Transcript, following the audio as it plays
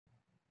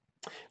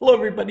Hello,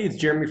 everybody. It's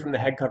Jeremy from the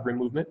Head Covering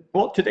Movement.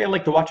 Well, today I'd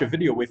like to watch a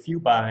video with you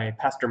by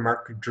Pastor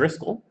Mark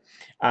Driscoll.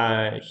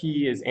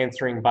 He is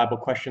answering Bible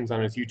questions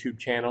on his YouTube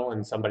channel,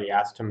 and somebody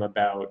asked him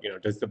about,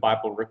 does the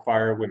Bible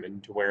require women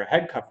to wear a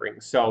head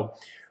covering? So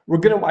we're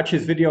going to watch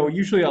his video.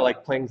 Usually I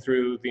like playing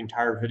through the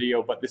entire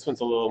video, but this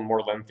one's a little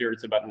more lengthier.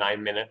 It's about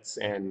 9 minutes,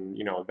 and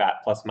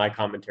that plus my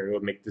commentary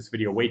would make this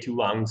video way too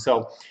long.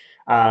 So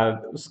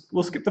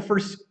we'll skip the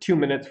first 2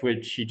 minutes,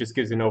 which he just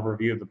gives an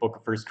overview of the book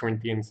of First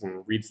Corinthians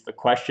and reads the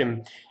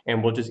question,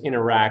 and we'll just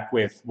interact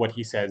with what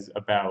he says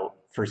about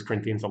First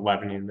Corinthians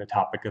 11 and the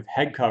topic of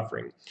head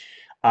covering.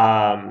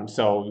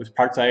 So there's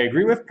parts I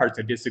agree with, parts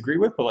I disagree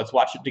with, but let's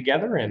watch it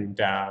together and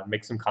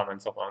make some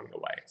comments along the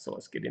way. So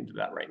let's get into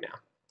that right now.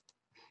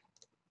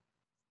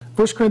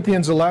 1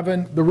 Corinthians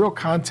 11, the real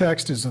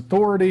context is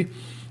authority.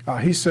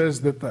 He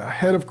says that the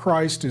head of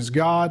Christ is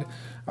God,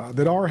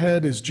 that our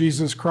head is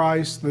Jesus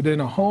Christ, that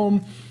in a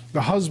home,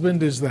 the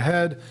husband is the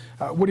head.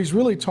 What he's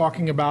really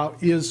talking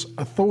about is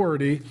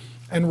authority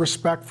and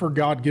respect for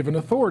God-given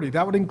authority.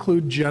 That would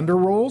include gender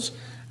roles,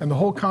 and the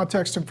whole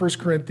context in 1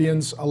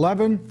 Corinthians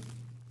 11,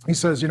 he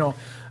says,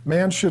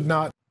 man should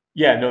not.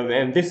 Yeah, no,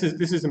 and this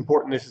is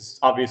important. This is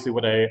obviously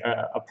what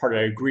a part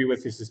I agree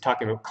with. This is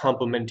talking about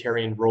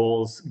complementarian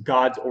roles,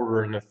 God's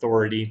order and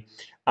authority,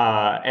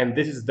 and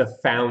this is the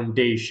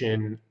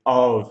foundation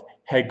of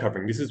head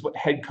covering. This is what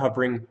head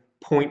covering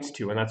points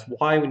to, and that's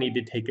why we need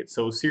to take it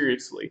so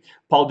seriously.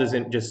 Paul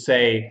doesn't just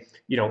say,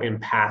 in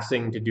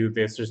passing to do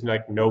this. There's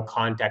no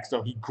context.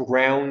 No, he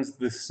grounds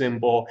the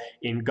symbol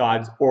in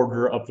God's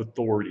order of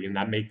authority, and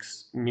that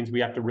means we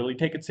have to really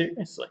take it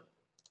seriously.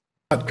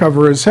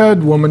 Cover his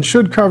head. Woman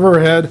should cover her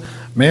head.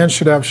 Man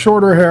should have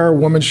shorter hair.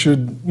 Woman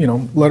should,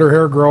 let her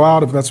hair grow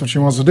out if that's what she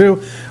wants to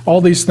do. All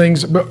these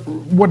things. But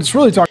what it's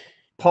really talking.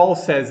 Paul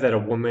says that a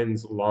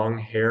woman's long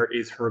hair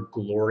is her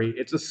glory.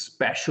 It's a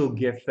special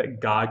gift that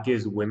God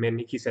gives women.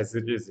 He says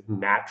it is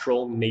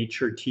natural.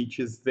 Nature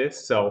teaches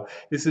this. So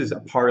this is a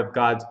part of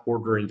God's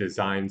order and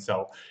design.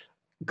 So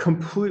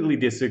completely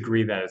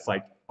disagree that it's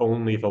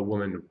only if a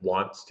woman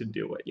wants to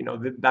do it.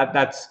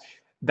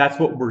 That's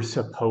what we're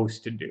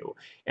supposed to do.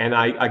 And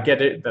I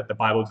get it that the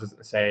Bible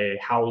doesn't say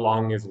how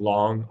long is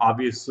long.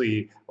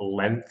 Obviously,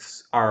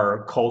 lengths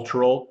are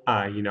cultural,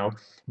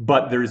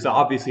 but there's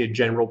obviously a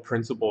general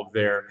principle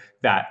there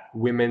that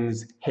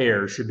women's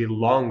hair should be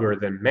longer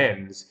than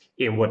men's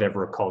in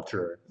whatever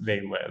culture they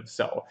live.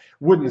 So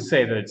wouldn't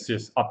say that it's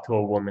just up to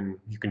a woman.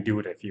 You can do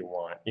it if you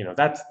want.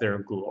 That's their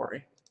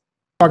glory.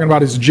 Talking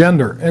about his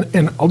gender,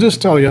 and I'll just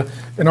tell you,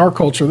 in our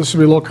culture, this will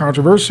be a little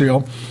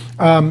controversial.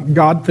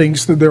 God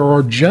thinks that there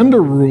are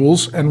gender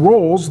rules and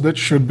roles that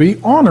should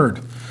be honored.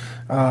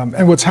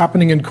 And what's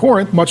happening in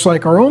Corinth, much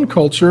like our own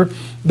culture,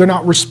 they're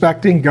not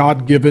respecting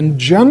God-given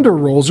gender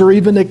roles or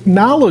even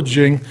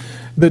acknowledging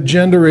that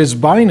gender is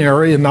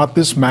binary and not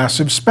this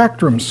massive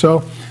spectrum.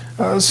 So,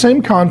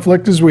 same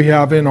conflict as we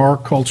have in our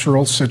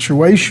cultural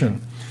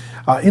situation.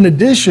 In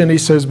addition, he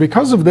says,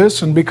 because of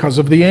this and because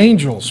of the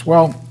angels.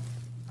 Well,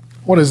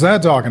 what is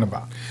that talking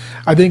about?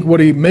 I think what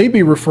he may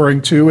be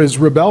referring to is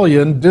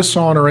rebellion,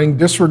 dishonoring,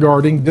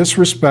 disregarding,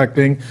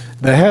 disrespecting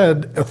the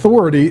head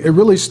authority. It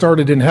really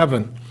started in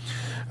heaven.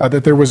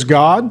 That there was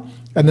God,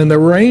 and then there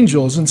were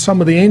angels, and some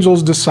of the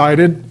angels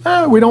decided,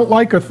 we don't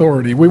like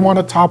authority. We want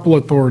to topple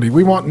authority.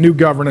 We want new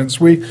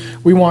governance. We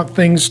want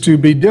things to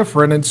be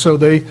different, and so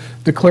they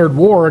declared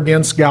war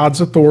against God's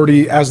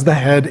authority as the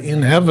head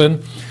in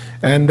heaven.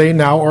 And they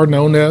now are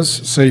known as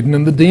Satan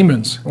and the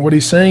demons. And what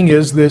he's saying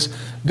is this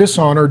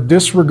dishonor,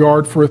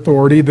 disregard for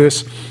authority,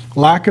 this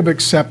lack of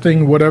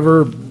accepting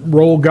whatever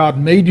role God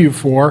made you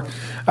for,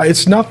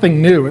 it's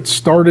nothing new. It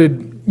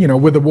started,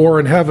 with the war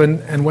in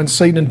heaven, and when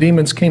Satan and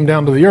demons came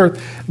down to the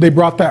earth, they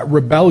brought that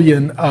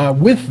rebellion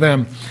with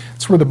them.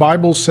 It's where the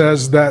Bible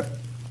says that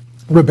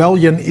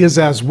rebellion is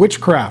as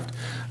witchcraft.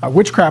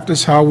 Witchcraft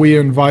is how we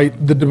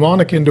invite the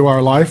demonic into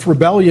our life.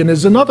 Rebellion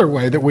is another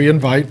way that we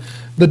invite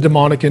the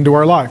demonic into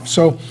our life.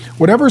 So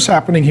whatever's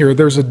happening here,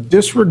 there's a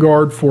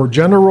disregard for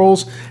gender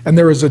roles, and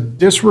there is a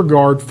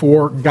disregard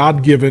for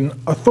God-given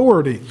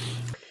authority.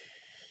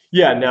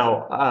 Yeah,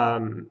 now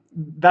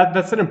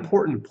that's an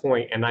important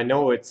point, and I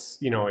know it's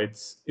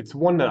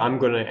one that I'm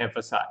going to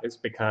emphasize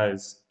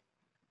because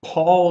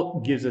Paul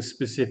gives a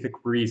specific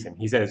reason.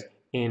 He says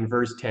in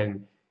verse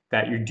 10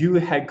 that you do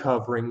head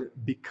covering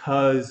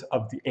because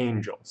of the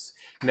angels.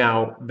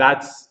 Now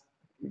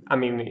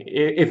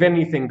if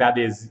anything, that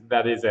is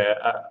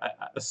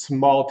a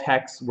small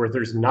text where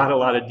there's not a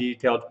lot of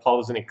detail.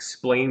 Paul doesn't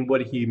explain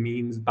what he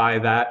means by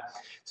that.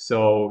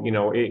 So,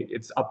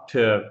 it's up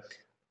to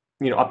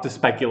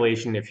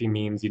speculation if he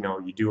means,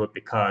 you do it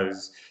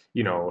because,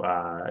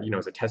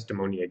 as a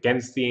testimony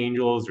against the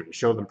angels or to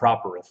show them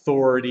proper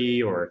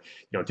authority or,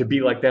 to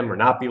be like them or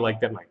not be like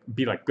them, like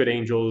be like good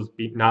angels,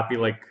 not be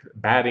like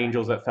bad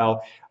angels that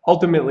fell.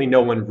 Ultimately,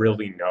 no one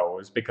really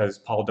knows because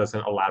Paul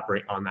doesn't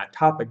elaborate on that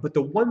topic. But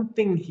the one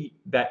thing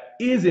that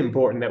is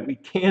important that we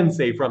can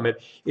say from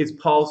it is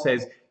Paul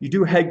says you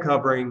do head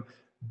covering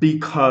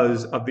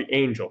because of the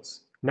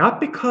angels,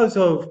 not because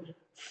of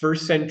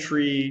first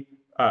century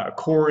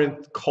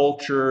Corinth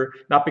culture,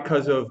 not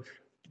because of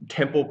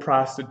temple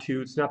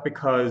prostitutes, not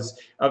because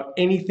of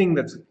anything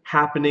that's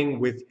happening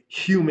with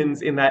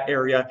humans in that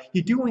area.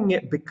 You're doing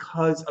it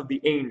because of the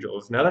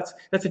angels. Now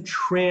that's a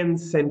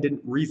transcendent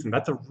reason.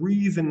 That's a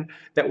reason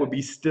that would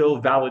be still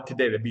valid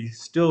today. That'd be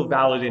still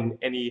valid in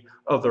any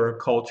other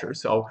culture.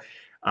 So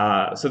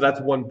that's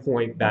one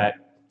point that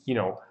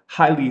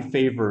highly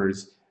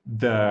favors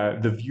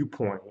the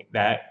viewpoint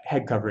that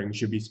head covering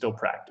should be still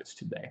practiced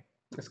today.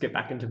 Let's get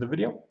back into the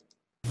video.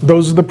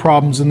 Those are the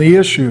problems and the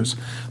issues.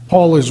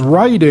 Paul is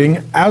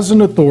writing as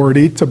an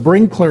authority to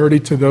bring clarity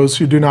to those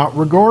who do not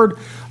regard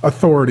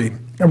authority.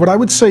 And what I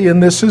would say in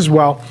this as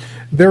well,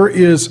 there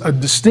is a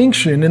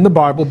distinction in the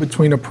Bible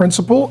between a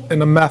principle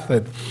and a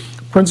method.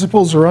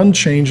 Principles are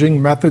unchanging,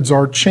 methods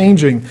are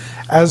changing.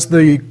 As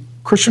the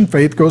Christian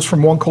faith goes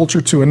from one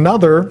culture to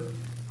another,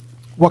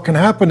 what can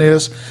happen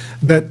is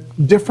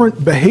that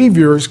different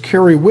behaviors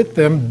carry with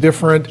them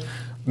different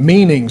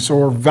meanings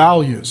or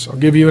values. I'll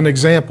give you an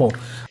example.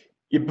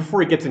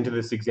 Before he gets into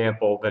this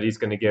example that he's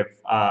going to give,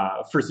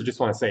 first I just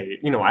want to say,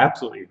 I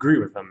absolutely agree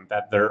with him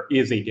that there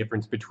is a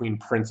difference between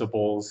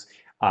principles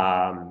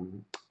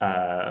and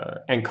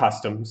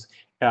customs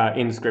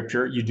in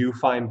Scripture. You do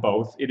find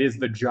both. It is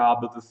the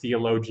job of the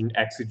theologian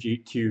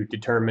exegete to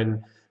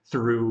determine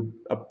through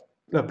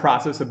a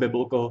process of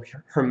biblical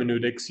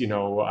hermeneutics.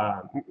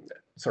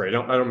 Sorry, I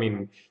don't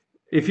mean.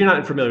 If you're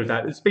not familiar with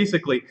that, it's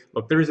basically,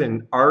 look, there's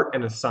an art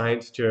and a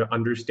science to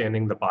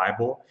understanding the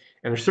Bible,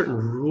 and there's certain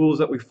rules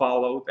that we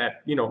follow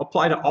that,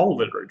 apply to all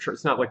literature.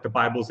 It's not like the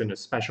Bible's in a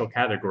special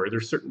category.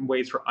 There's certain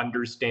ways for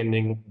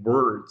understanding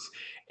words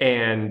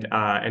and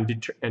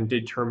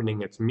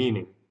determining its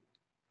meaning.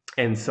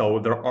 And so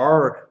there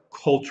are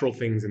cultural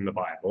things in the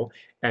Bible,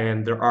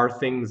 and there are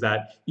things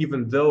that,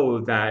 even though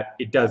that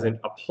it doesn't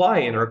apply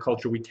in our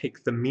culture, we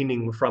take the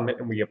meaning from it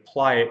and we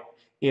apply it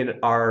in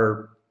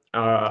our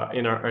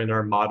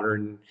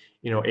modern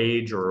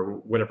age or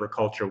whatever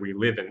culture we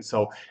live in.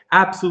 So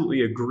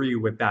absolutely agree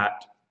with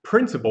that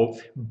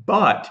principle,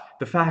 but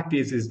the fact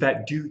is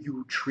that, do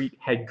you treat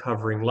head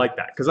covering like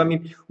that? Because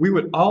we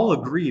would all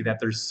agree that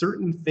there's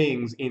certain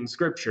things in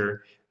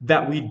Scripture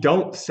that we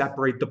don't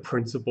separate the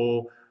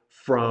principle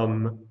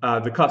from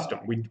the custom.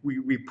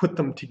 We put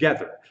them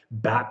together.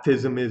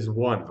 Baptism is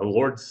one, the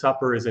Lord's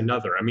Supper is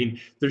another.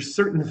 There's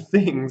certain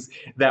things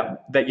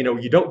that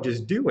you don't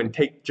just do and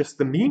take just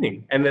the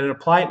meaning and then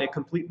apply it in a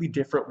completely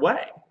different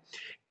way.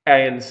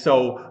 And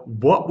so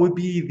what would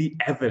be the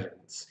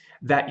evidence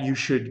that you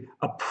should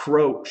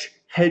approach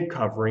head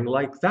covering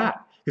like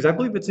that? Because I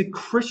believe it's a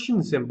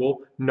Christian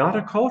symbol, not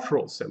a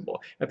cultural symbol.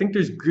 I think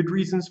there's good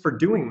reasons for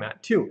doing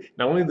that too.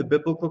 Not only the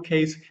biblical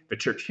case, the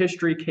church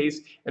history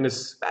case, and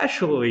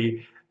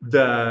especially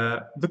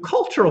the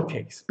cultural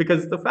case.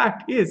 Because the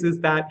fact is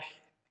that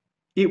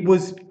it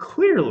was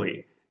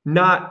clearly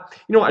not,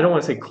 I don't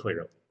want to say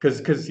clearly,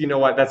 because you know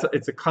what,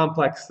 it's a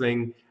complex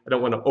thing. I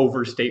don't want to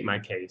overstate my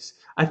case.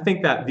 I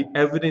think that the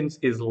evidence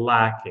is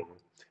lacking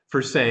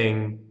for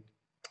saying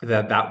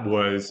that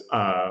was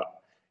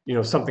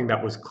something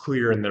that was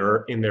clear in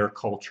their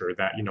culture,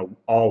 that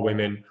all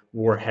women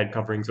wore head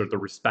coverings, or the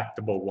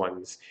respectable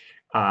ones,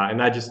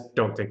 and I just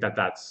don't think that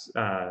that's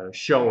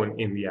shown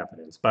in the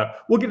evidence. But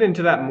we'll get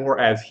into that more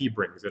as he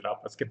brings it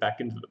up. Let's get back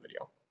into the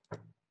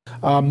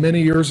video.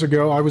 Many years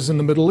ago, I was in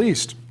the Middle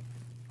East,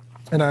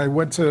 and I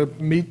went to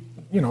meet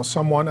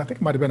someone. I think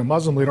it might have been a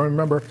Muslim leader, I don't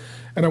remember.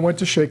 And I went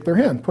to shake their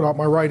hand, put out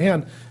my right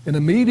hand, and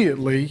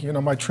immediately,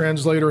 my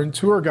translator and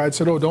tour guide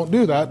said, "Oh, don't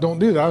do that, don't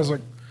do that." I was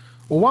like,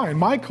 well, why? In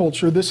my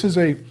culture, this is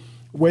a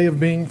way of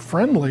being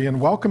friendly and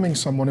welcoming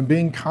someone and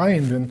being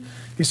kind. And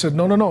he said,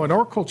 no. In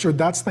our culture,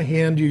 that's the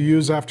hand you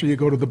use after you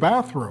go to the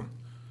bathroom.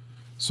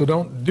 So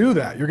don't do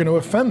that. You're going to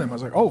offend them. I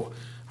was like, oh,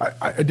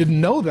 I didn't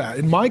know that.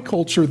 In my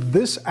culture,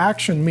 this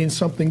action means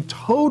something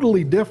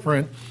totally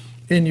different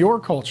in your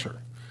culture.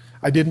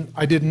 I didn't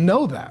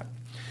know that.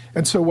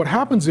 And so what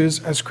happens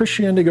is, as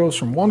Christianity goes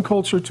from one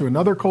culture to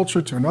another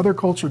culture to another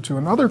culture to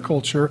another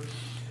culture,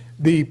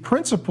 the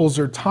principles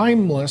are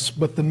timeless,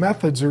 but the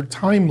methods are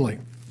timely.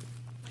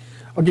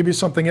 I'll give you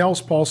something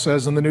else Paul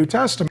says in the New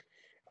Testament.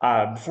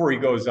 Before he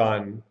goes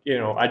on,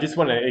 I just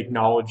want to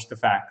acknowledge the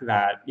fact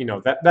that,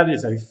 that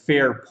is a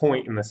fair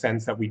point, in the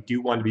sense that we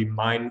do want to be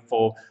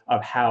mindful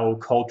of how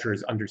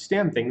cultures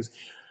understand things.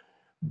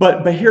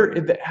 But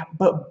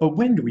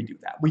when do we do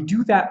that? We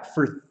do that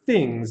for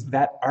things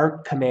that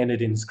aren't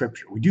commanded in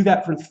Scripture. We do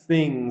that for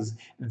things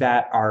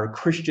that are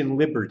Christian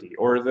liberty,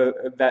 or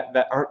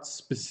that aren't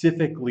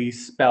specifically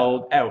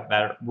spelled out,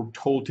 that we're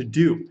told to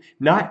do.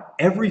 Not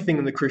everything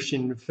in the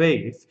Christian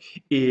faith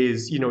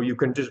is, you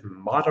can just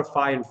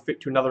modify and fit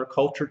to another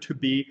culture to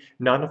be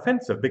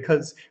non-offensive,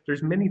 because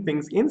there's many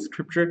things in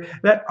Scripture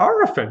that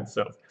are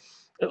offensive.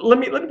 Let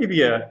me give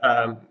you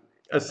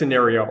a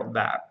scenario of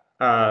that.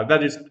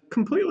 That is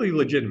completely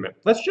legitimate.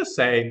 Let's just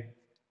say,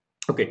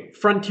 okay,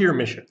 frontier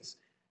missions.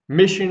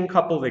 Mission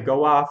couple, they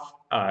go off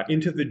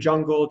into the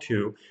jungle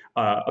to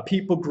a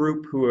people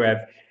group who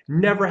have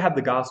never had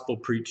the gospel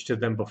preached to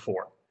them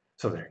before.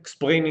 So they're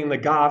explaining the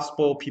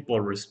gospel. People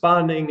are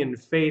responding in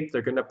faith.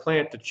 They're going to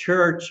plant a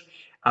church.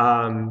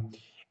 Um,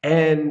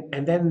 and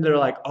then they're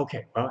like,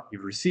 okay, well, you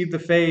received the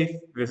faith.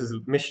 This is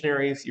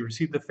missionaries. You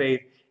received the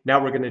faith.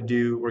 Now we're going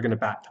to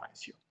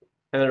baptize you.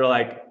 And they're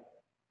like,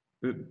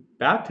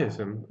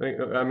 baptism?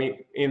 I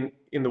mean, in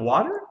the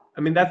water?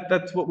 I mean,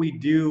 that's what we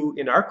do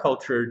in our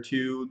culture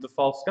to the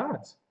false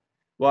gods.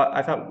 Well,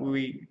 I thought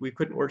we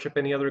couldn't worship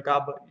any other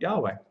god but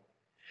Yahweh.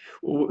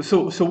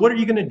 So what are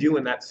you going to do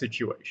in that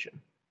situation?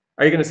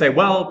 Are you going to say,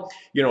 well,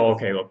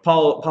 okay, look,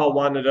 Paul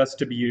wanted us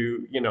to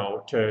be,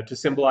 to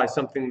symbolize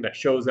something that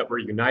shows that we're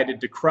united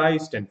to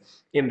Christ, and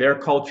in their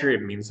culture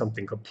it means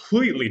something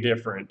completely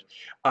different.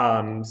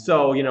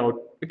 So,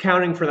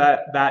 accounting for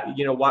that,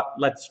 what,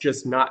 let's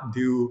just not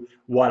do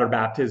water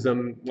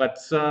baptism.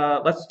 Let's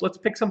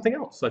pick something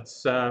else.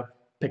 Let's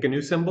pick a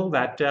new symbol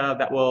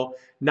that will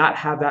not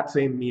have that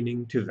same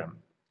meaning to them.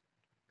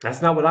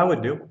 That's not what I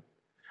would do.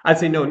 I'd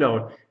say, no,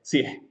 no.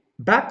 See,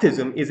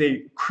 baptism is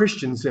a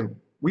Christian symbol.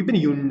 We've been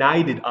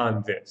united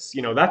on this.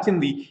 That's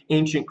in the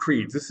ancient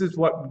creeds. This is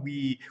what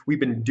we've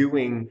been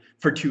doing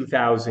for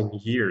 2,000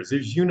 years.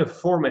 There's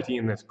uniformity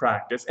in this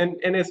practice. And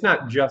it's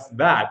not just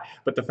that,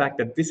 but the fact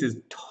that this is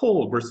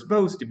told we're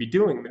supposed to be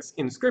doing this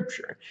in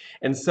Scripture.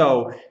 And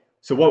so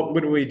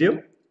what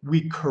do?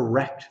 We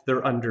correct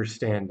their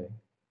understanding.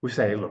 We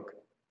say, look,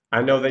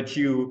 I know that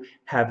you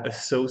have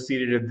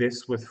associated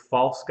this with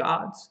false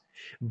gods,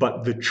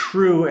 but the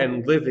true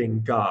and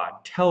living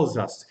God tells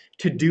us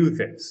to do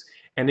this,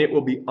 and it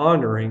will be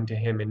honoring to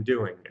him in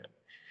doing it.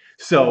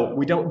 So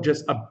we don't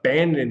just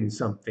abandon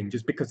something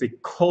just because a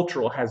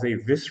cultural has a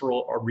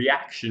visceral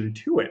reaction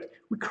to it.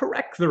 We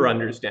correct their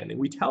understanding.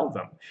 We tell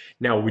them.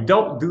 Now, we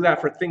don't do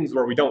that for things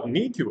where we don't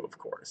need to, of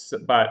course,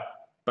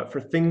 but for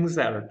things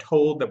that are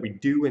told that we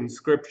do in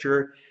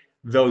Scripture,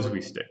 those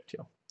we stick to.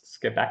 Let's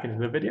get back into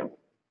the video.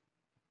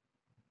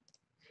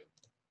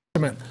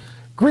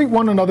 Greet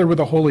one another with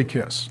a holy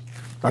kiss.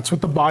 That's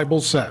what the Bible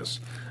says.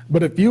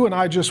 But if you and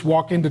I just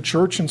walk into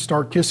church and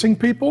start kissing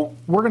people,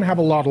 we're going to have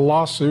a lot of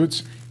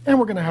lawsuits and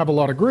we're going to have a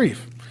lot of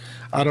grief.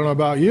 I don't know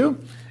about you.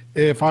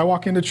 If I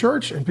walk into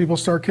church and people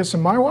start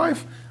kissing my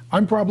wife,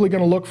 I'm probably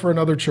going to look for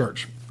another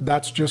church.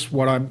 That's just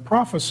what I'm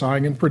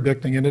prophesying and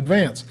predicting in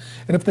advance.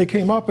 And if they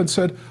came up and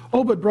said,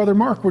 oh, but Brother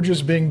Mark, we're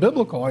just being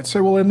biblical, I'd say,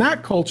 well, in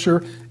that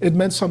culture, it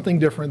meant something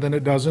different than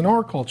it does in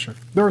our culture.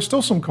 There are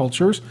still some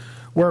cultures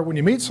where when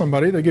you meet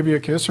somebody, they give you a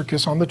kiss or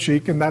kiss on the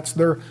cheek, and that's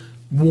their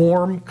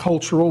warm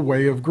cultural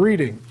way of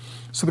greeting.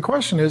 So the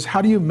question is,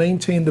 how do you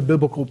maintain the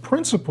biblical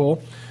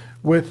principle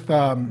with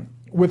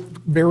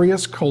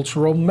various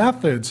cultural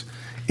methods?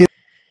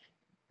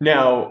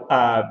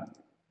 Now,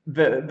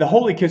 the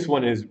holy kiss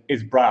one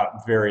is brought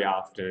up very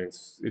often.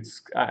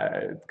 It's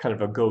kind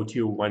of a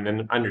go-to one,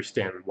 and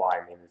understand why.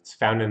 I mean, it's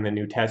found in the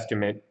New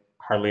Testament.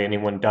 Hardly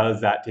anyone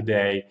does that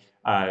today,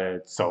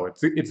 so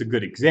it's a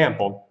good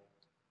example.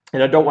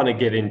 And I don't want to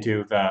get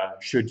into the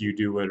should you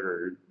do it,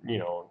 or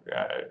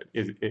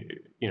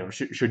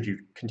should you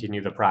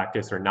continue the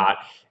practice or not.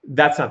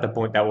 That's not the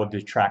point. That will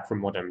detract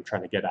from what I'm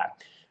trying to get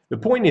at. The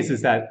point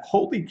is that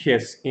holy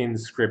kiss in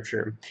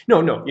Scripture.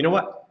 No, you know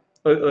what?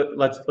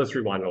 Let's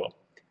rewind a little.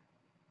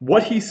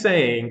 What he's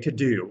saying to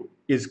do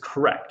is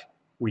correct.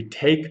 We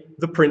take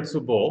the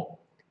principle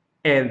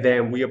and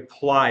then we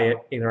apply it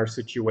in our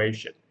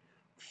situation.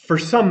 For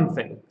some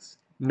things,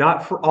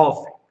 not for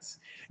all things.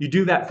 You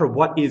do that for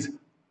what is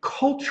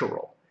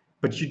cultural,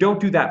 but you don't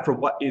do that for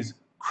what is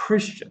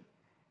Christian.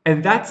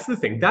 And that's the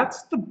thing.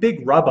 That's the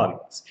big rub on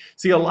this.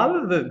 See, a lot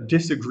of the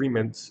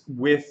disagreements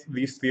with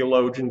these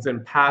theologians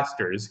and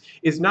pastors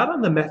is not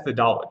on the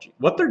methodology.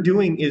 What they're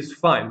doing is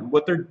fine.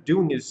 What they're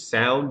doing is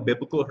sound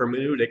biblical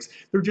hermeneutics.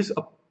 They're just,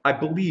 I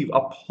believe,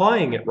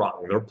 applying it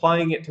wrong. They're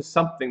applying it to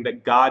something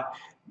that God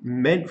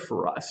meant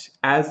for us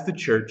as the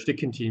church to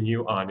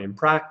continue on in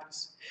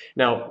practice.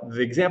 Now,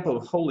 the example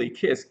of holy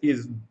kiss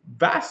is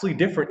vastly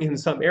different in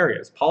some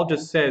areas. Paul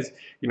just says,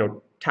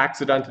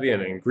 tax it onto the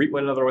end and greet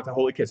one another with a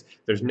holy kiss.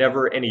 There's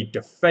never any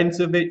defense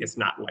of it. It's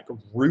not like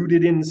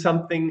rooted in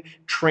something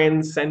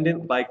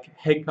transcendent like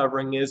head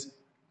covering is.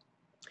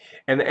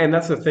 And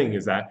that's the thing,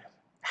 is that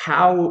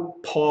how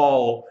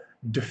Paul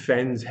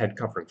defends head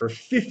covering for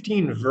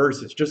 15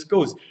 verses just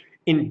goes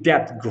in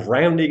depth,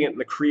 grounding it in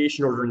the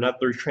creation order and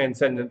other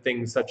transcendent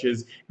things such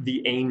as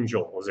the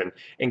angels,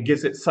 and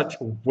gives it such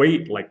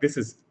weight, like this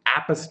is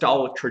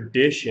apostolic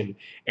tradition,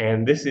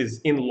 and this is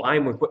in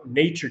line with what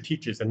nature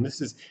teaches, and this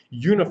is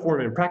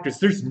uniform in practice.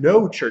 There's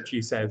no church,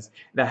 he says,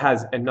 that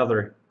has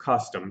another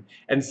custom.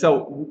 And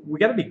so we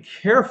got to be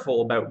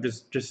careful about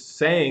just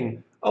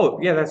saying, oh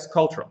yeah, that's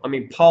cultural. I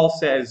mean, Paul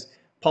says,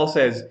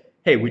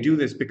 hey, we do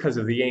this because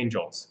of the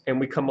angels, and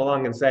we come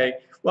along and say,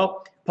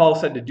 well, Paul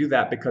said to do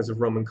that because of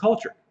Roman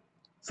culture.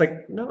 It's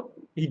like, no,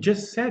 he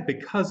just said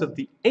because of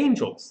the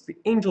angels. The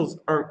angels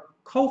aren't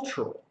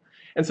cultural.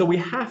 And so we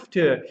have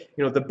to,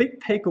 the big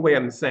takeaway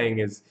I'm saying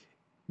is,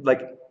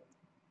 like,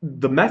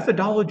 the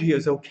methodology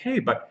is okay,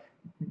 but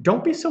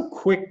don't be so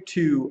quick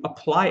to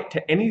apply it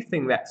to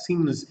anything that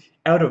seems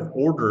out of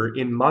order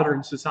in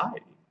modern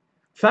society.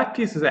 Fact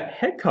is that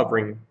head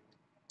covering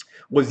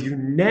was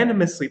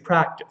unanimously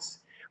practiced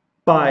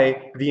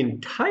by the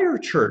entire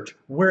church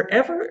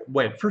wherever it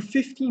went for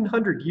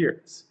 1,500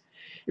 years.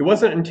 It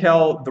wasn't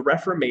until the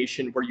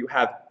Reformation where you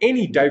have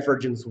any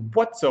divergence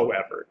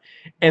whatsoever.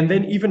 And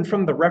then even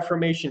from the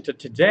Reformation to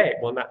today,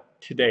 well, not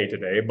today,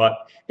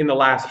 but in the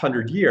last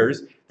 100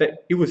 years,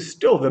 that it was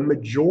still the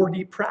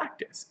majority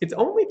practice. It's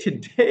only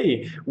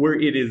today where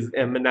it is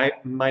a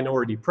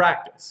minority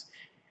practice.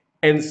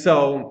 And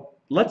so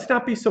let's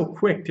not be so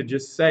quick to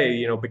just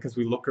say, because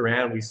we look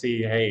around, we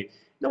see, hey,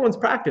 no one's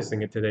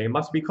practicing it today, it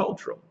must be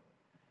cultural.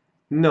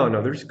 No,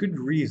 there's good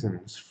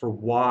reasons for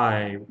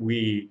why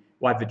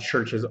the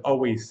church has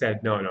always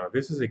said, no,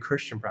 this is a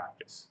Christian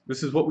practice.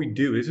 This is what we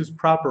do. This is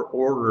proper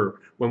order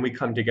when we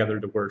come together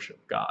to worship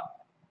God.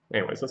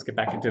 Anyways, let's get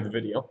back into the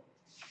video.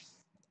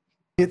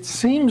 It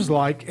seems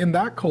like in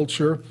that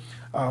culture,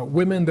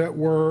 women that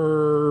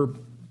were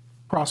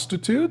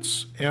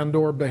prostitutes and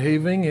or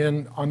behaving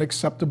in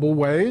unacceptable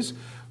ways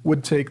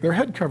would take their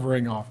head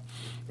covering off.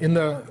 In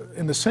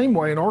the same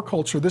way, in our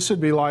culture, this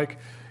would be like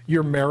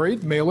you're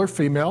married, male or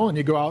female, and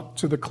you go out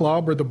to the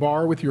club or the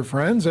bar with your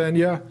friends and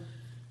you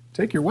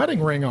take your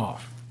wedding ring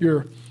off.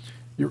 You're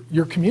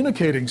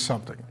communicating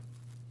something.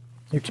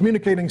 You're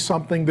communicating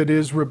something that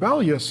is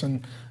rebellious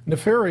and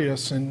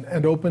nefarious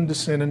and open to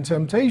sin and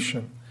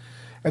temptation.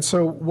 And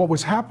so what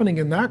was happening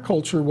in that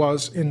culture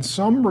was, in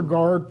some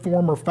regard,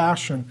 form, or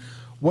fashion,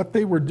 what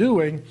they were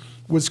doing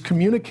was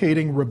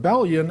communicating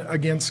rebellion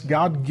against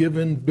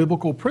God-given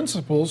biblical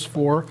principles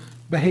for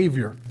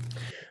behavior.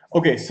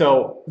 Okay,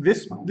 so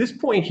this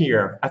point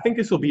here, I think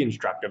this will be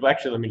instructive.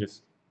 Actually, let me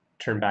just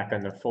turn back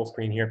on the full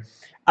screen here.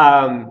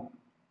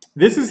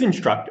 This is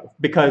instructive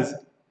because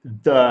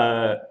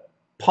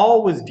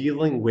Paul was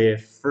dealing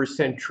with first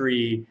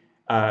century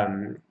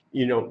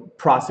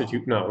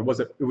prostitute. No, it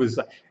wasn't. It was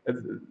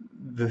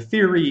the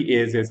theory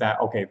is that,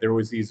 okay, there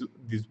was these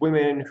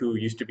women who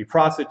used to be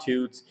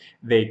prostitutes.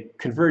 They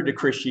converted to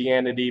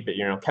Christianity, but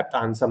kept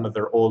on some of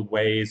their old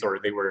ways, or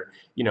they were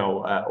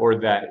or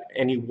that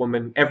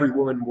every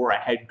woman wore a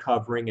head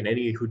covering, and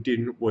any who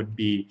didn't would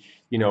be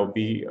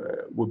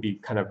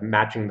kind of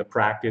matching the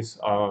practice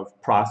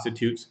of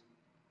prostitutes.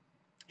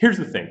 Here's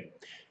the thing.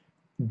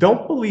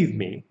 Don't believe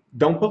me.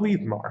 Don't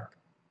believe Mark.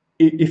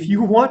 If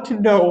you want to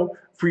know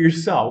for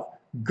yourself,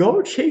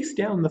 go chase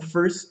down the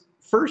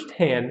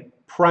first-hand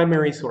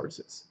primary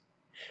sources.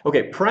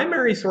 Okay,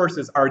 primary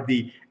sources are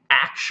the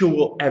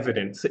actual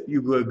evidence that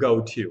you will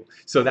go to.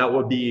 So that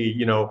would be,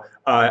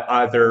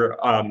 either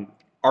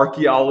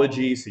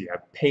archaeology, so you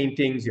have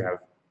paintings, you have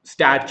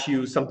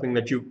statues, something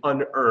that you've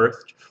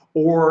unearthed,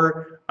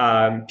 or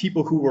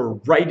people who were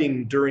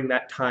writing during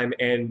that time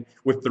and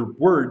with the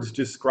words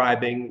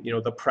describing,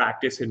 the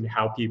practice and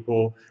how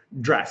people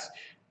dress.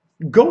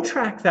 Go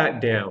track that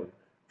down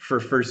for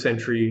first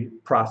century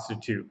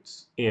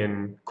prostitutes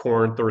in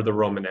Corinth or the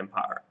Roman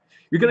Empire.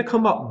 You're going to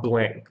come up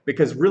blank,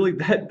 because really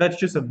that's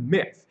just a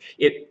myth.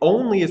 It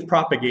only is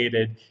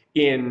propagated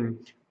in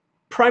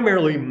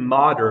primarily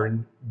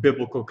modern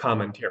biblical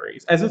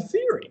commentaries as a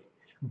theory,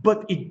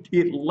 but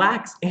it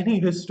lacks any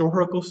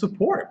historical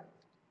support.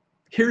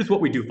 Here's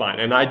what we do find,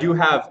 and I do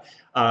have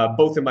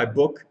both in my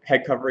book,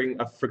 Head Covering,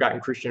 A Forgotten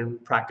Christian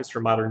Practice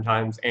for Modern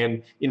Times,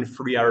 and in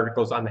free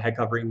articles on the head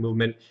covering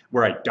movement,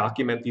 where I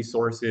document these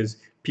sources,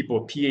 people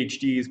with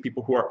PhDs,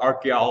 people who are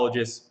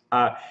archaeologists.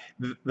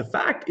 The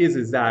fact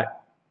is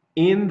that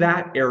in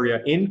that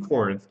area, in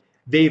Corinth,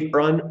 they've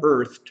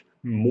unearthed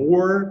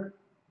more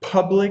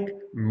public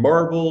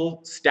marble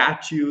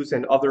statues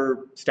and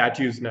other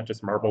statues, not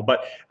just marble,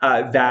 but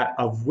that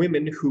of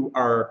women who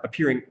are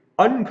appearing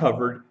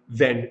uncovered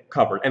than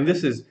covered. And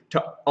this is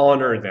to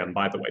honor them,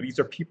 by the way. These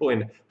are people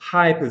in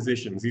high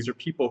positions. These are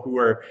people who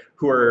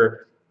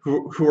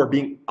are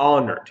being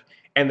honored.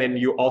 And then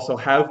you also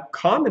have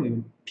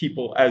common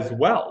people as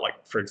well. Like,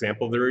 for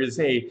example, there is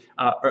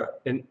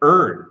an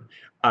urn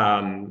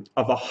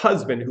of a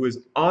husband who is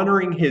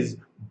honoring his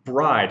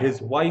bride,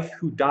 his wife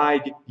who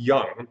died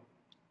young.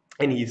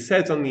 And he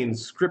says on the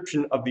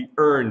inscription of the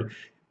urn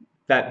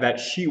that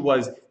she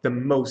was the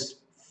most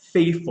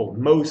faithful,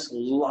 most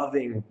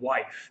loving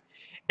wife.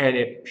 And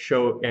it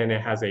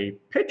has a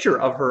picture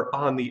of her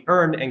on the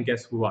urn, and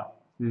guess what?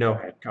 No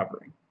head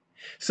covering.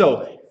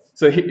 So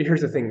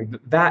here's the thing,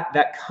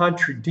 that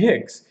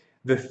contradicts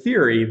the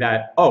theory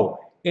that,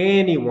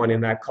 anyone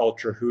in that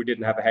culture who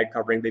didn't have a head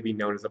covering, they'd be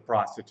known as a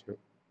prostitute.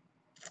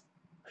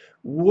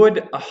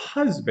 Would a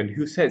husband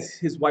who says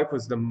his wife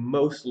was the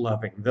most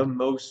loving, the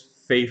most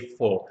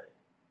faithful,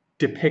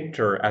 depict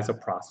her as a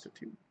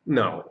prostitute?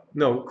 No,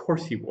 of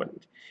course he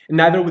wouldn't. And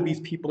neither would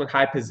these people in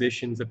high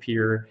positions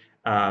appear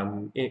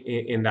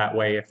in that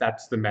way, if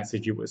that's the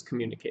message it was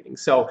communicating.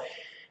 So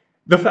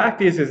the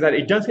fact is that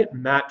it doesn't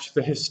match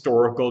the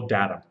historical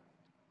data.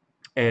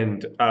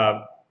 And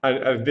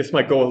this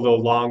might go a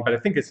little long, but I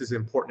think this is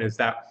important, is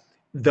that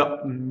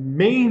the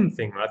main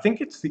thing, I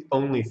think it's the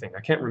only thing,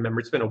 I can't remember,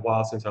 it's been a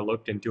while since I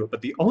looked into it,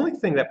 but the only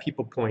thing that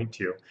people point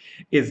to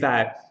is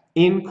that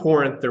in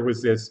Corinth there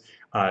was this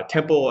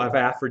temple of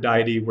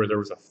Aphrodite where there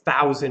was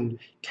 1,000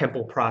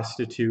 temple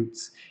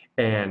prostitutes,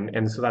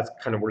 and so that's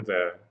kind of where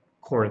the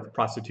Corinth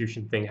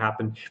prostitution thing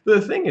happened.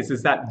 But the thing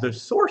is that the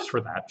source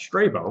for that,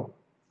 Strabo,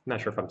 I'm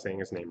not sure if I'm saying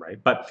his name right,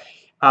 but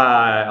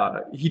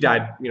he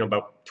died,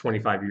 about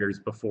 25 years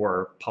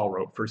before Paul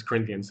wrote First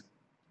Corinthians.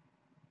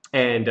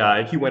 And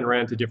he went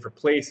around to different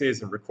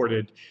places and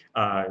recorded,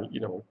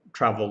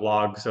 travel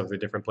logs of the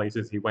different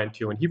places he went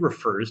to. And he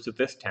refers to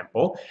this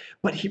temple,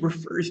 but he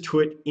refers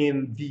to it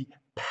in the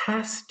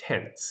past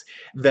tense.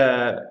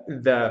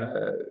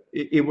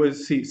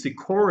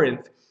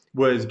 Corinth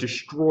was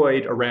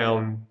destroyed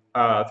around,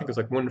 I think it was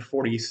like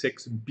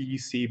 146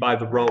 BC by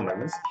the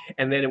Romans,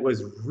 and then it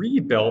was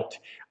rebuilt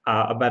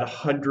about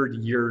 100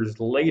 years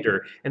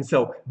later. And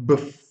so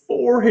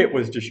before it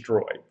was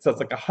destroyed, so it's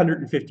like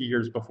 150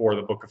 years before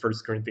the book of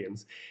First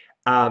Corinthians,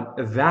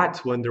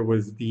 that's when there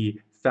was the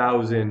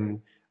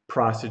 1,000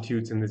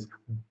 prostitutes in this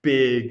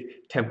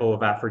big temple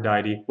of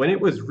Aphrodite. When it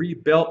was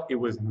rebuilt, it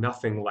was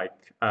nothing like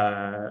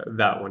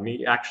that one.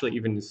 He actually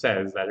even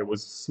says that it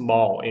was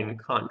small in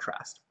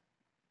contrast.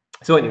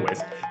 So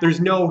anyways, there's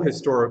no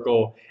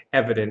historical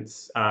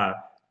evidence,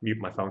 mute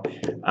my phone,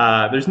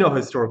 there's no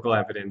historical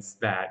evidence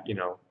that,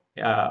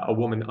 a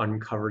woman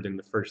uncovered in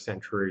the first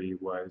century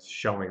was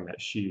showing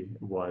that she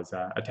was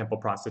a temple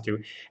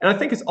prostitute. And I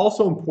think it's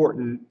also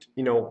important,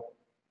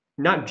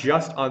 not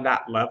just on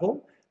that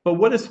level, but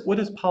what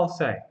does Paul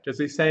say? Does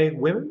he say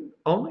women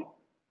only?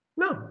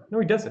 No,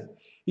 he doesn't.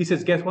 He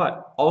says, guess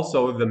what?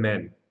 Also the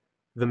men,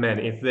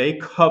 if they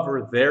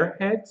cover their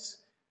heads,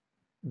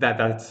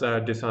 that's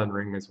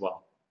dishonoring as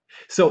well.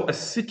 So a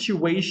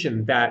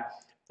situation that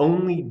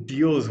only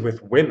deals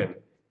with women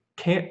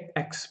can't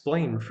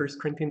explain 1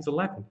 Corinthians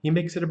 11. He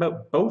makes it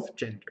about both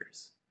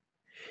genders.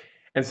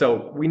 And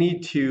so we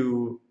need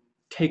to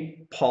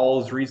take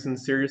Paul's reason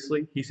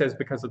seriously. He says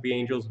because of the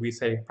angels, we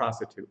say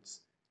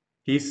prostitutes.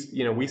 We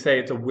say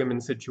it's a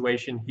women's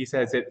situation. He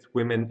says it's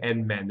women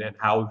and men and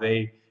how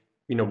they,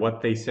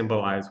 what they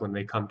symbolize when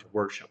they come to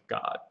worship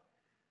God.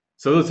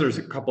 So those are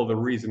a couple of the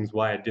reasons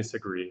why I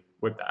disagree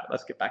with that.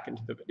 Let's get back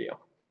into the video.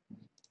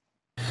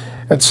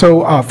 And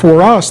so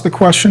for us, the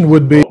question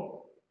would be,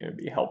 it would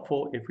be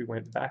helpful if we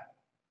went back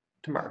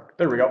to Mark.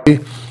 There we go.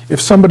 If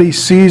somebody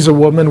sees a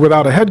woman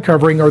without a head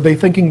covering, are they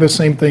thinking the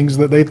same things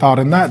that they thought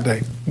in that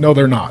day? No,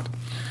 they're not.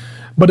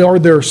 But are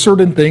there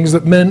certain things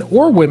that men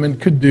or women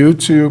could do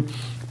to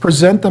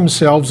present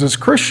themselves as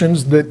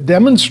Christians that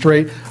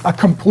demonstrate a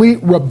complete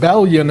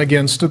rebellion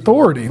against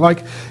authority?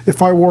 Like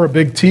if I wore a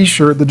big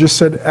t-shirt that just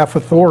said F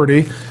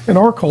authority, in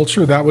our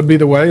culture that would be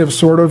the way of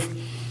sort of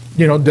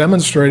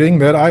demonstrating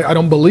that I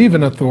don't believe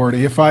in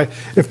authority. If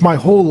my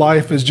whole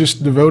life is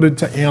just devoted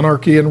to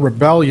anarchy and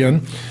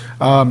rebellion,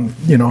 I'm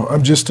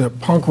just a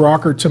punk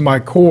rocker to my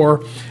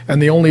core,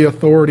 and the only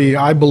authority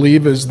I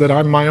believe is that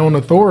I'm my own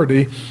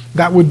authority,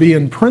 that would be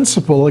in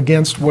principle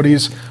against what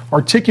he's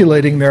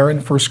articulating there in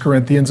 1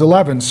 Corinthians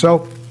 11.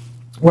 So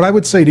what I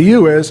would say to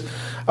you is,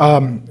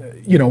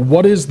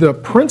 what is the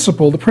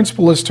principle? The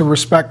principle is to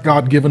respect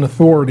God-given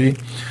authority.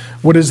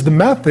 What is the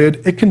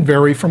method? It can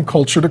vary from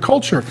culture to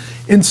culture.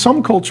 In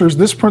some cultures,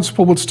 this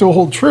principle would still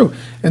hold true.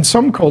 In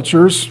some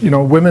cultures,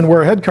 women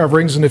wear head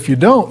coverings, and if you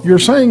don't, you're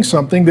saying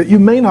something that you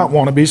may not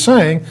want to be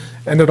saying,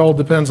 and it all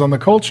depends on the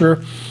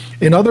culture.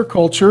 In other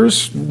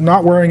cultures,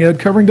 not wearing a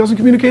head covering doesn't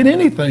communicate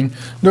anything.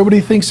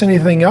 Nobody thinks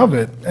anything of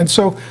it. And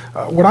so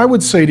what I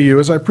would say to you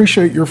is I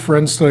appreciate your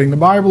friends studying the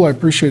Bible. I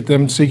appreciate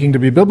them seeking to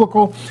be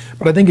biblical,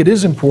 but I think it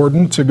is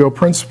important to go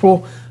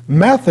principle,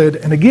 method,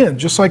 and again,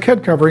 just like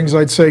head coverings,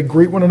 I'd say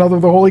greet one another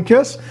with a holy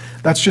kiss.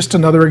 That's just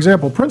another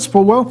example.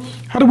 Principle, well,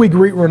 how do we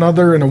greet one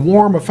another in a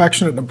warm,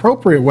 affectionate, and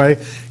appropriate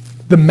way?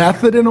 The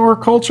method in our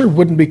culture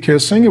wouldn't be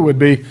kissing. It would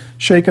be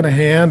shaking a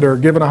hand or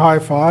giving a high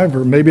five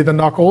or maybe the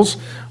knuckles,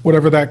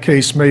 whatever that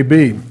case may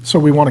be. So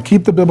we want to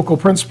keep the biblical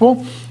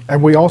principle,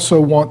 and we also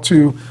want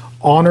to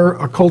honor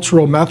a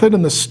cultural method.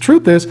 And the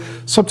truth is,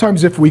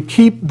 sometimes if we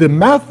keep the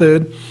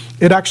method,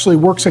 it actually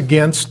works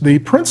against the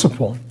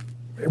principle.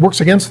 It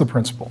works against the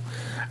principle.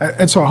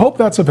 And so I hope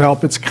that's of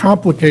help. It's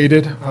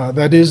complicated.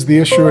 That is the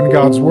issue in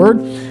God's Word,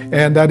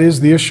 and that is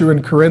the issue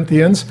in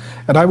Corinthians.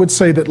 And I would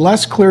say that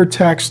less clear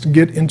text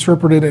get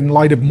interpreted in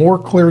light of more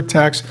clear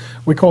text.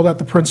 We call that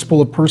the principle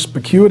of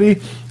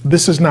perspicuity.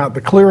 This is not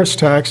the clearest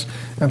text,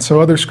 and so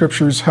other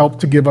scriptures help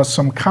to give us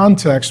some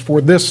context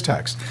for this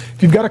text.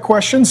 If you've got a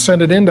question,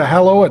 send it in to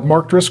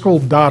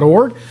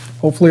hello@markdriscoll.org.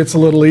 Hopefully it's a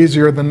little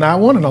easier than that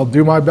one, and I'll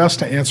do my best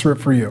to answer it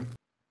for you.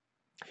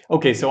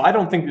 Okay, so I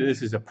don't think that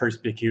this is a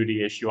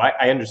perspicuity issue.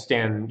 I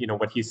understand,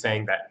 what he's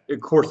saying, that of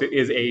course it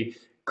is a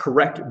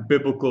correct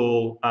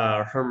biblical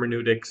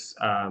hermeneutics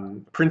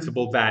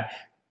principle that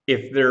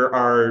if there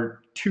are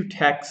two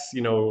texts,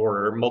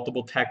 or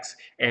multiple texts,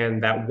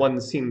 and that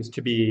one seems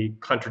to be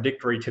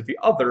contradictory to the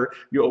other,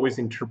 you always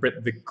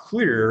interpret the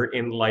clear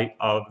in light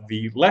of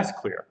the less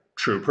clear.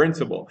 True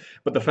principle.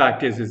 But the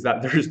fact is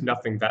that there's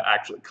nothing that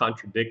actually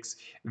contradicts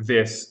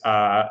this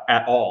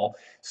at all.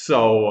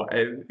 So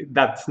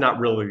that's not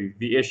really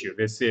the issue.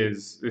 This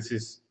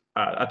is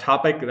a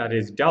topic that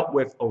is dealt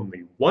with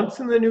only once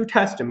in the New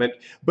Testament,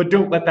 but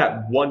don't let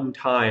that one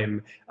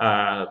time,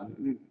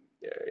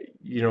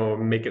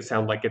 make it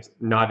sound like it's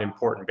not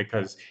important,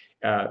 because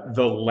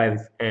the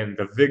length and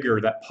the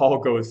vigor that Paul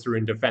goes through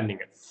in defending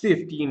it,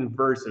 15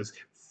 verses,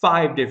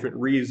 5 different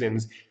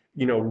reasons,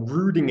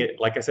 rooting it,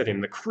 like I said,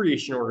 in the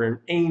creation order and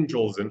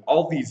angels and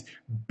all these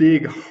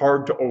big,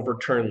 hard to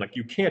overturn. Like,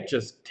 you can't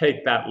just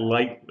take that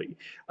lightly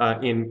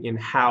in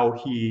how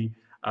he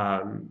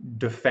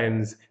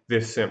defends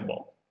this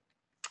symbol.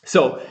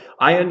 So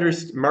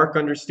Mark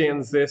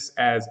understands this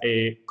as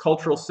a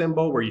cultural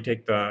symbol where you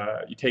take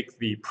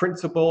the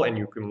principle and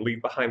you can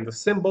leave behind the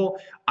symbol.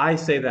 I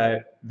say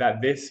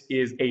that this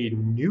is a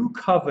new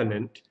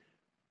covenant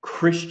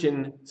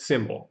Christian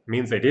symbol. It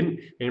means they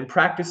didn't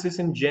practice this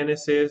in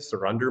Genesis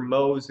or under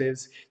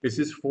Moses. This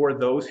is for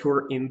those who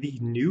are in the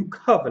new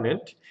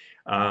covenant,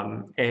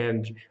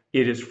 and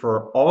it is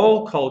for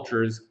all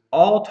cultures,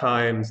 all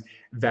times,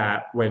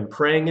 that when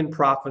praying and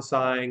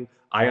prophesying,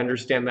 I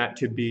understand that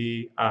to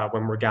be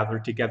when we're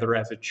gathered together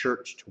as a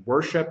church to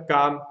worship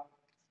God.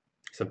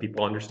 Some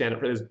people understand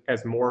it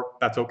as more.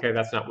 That's okay.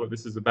 That's not what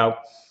this is about.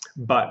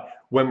 But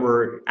when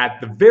we're,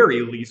 at the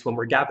very least, when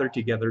we're gathered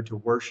together to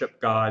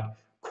worship God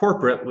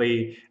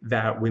corporately,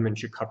 that women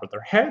should cover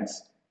their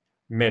heads,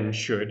 men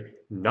should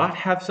not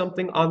have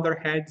something on their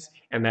heads,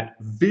 and that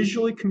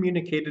visually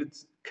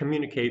communicates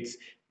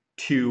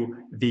to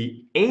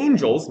the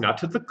angels, not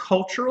to the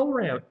culture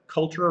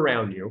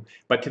around you,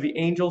 but to the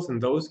angels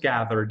and those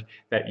gathered,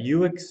 that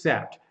you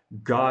accept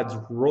God's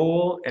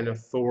role and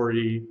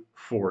authority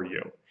for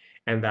you.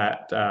 And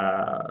that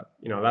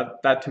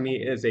to me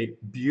is a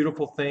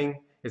beautiful thing.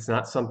 It's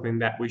not something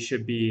that we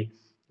should be,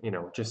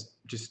 just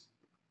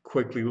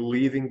quickly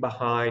leaving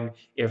behind.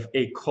 If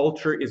a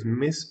culture is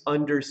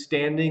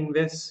misunderstanding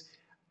this,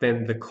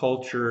 then the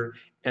culture,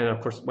 and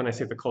of course, when I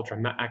say the culture,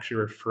 I'm not actually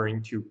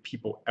referring to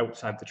people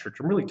outside the church.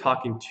 I'm really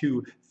talking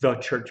to the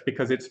church,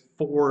 because it's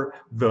for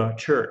the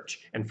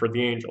church and for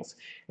the angels.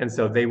 And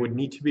so they would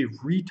need to be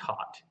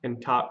retaught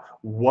and taught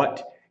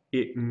what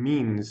it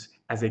means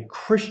as a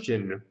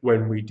Christian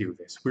when we do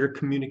this. We're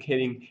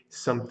communicating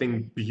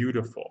something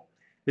beautiful.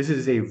 This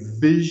is a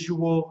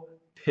visual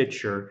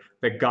picture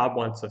that God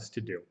wants us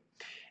to do.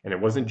 And it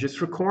wasn't just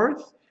for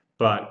Corinth,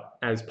 but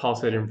as Paul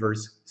said in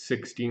verse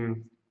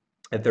 16,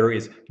 that there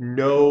is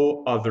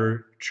no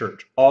other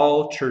church.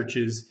 All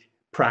churches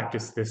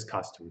practice this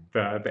custom.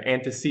 The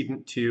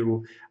antecedent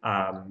to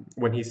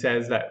when he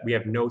says that we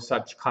have no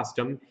such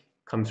custom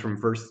comes from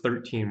verse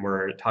 13,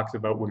 where it talks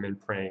about women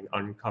praying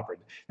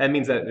uncovered. That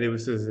means that it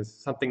was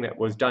something that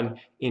was done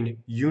in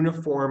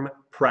uniform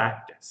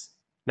practice.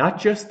 Not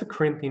just the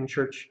Corinthian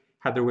church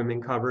had their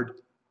women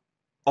covered,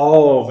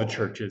 all the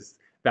churches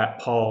that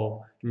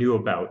Paul knew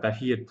about, that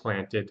he had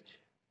planted,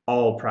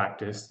 all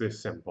practice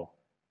this symbol.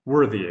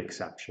 We're the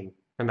exception,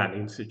 and that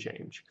needs to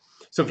change.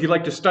 So if you'd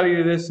like to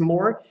study this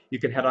more, you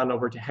can head on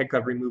over to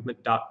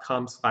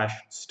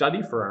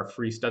headcoveringmovement.com/study for our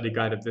free study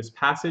guide of this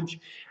passage.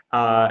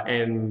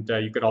 And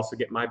you could also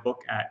get my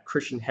book at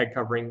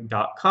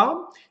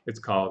christianheadcovering.com. It's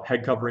called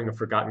Head Covering: A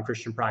Forgotten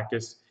Christian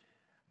Practice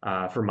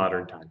for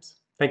Modern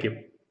Times. Thank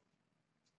you.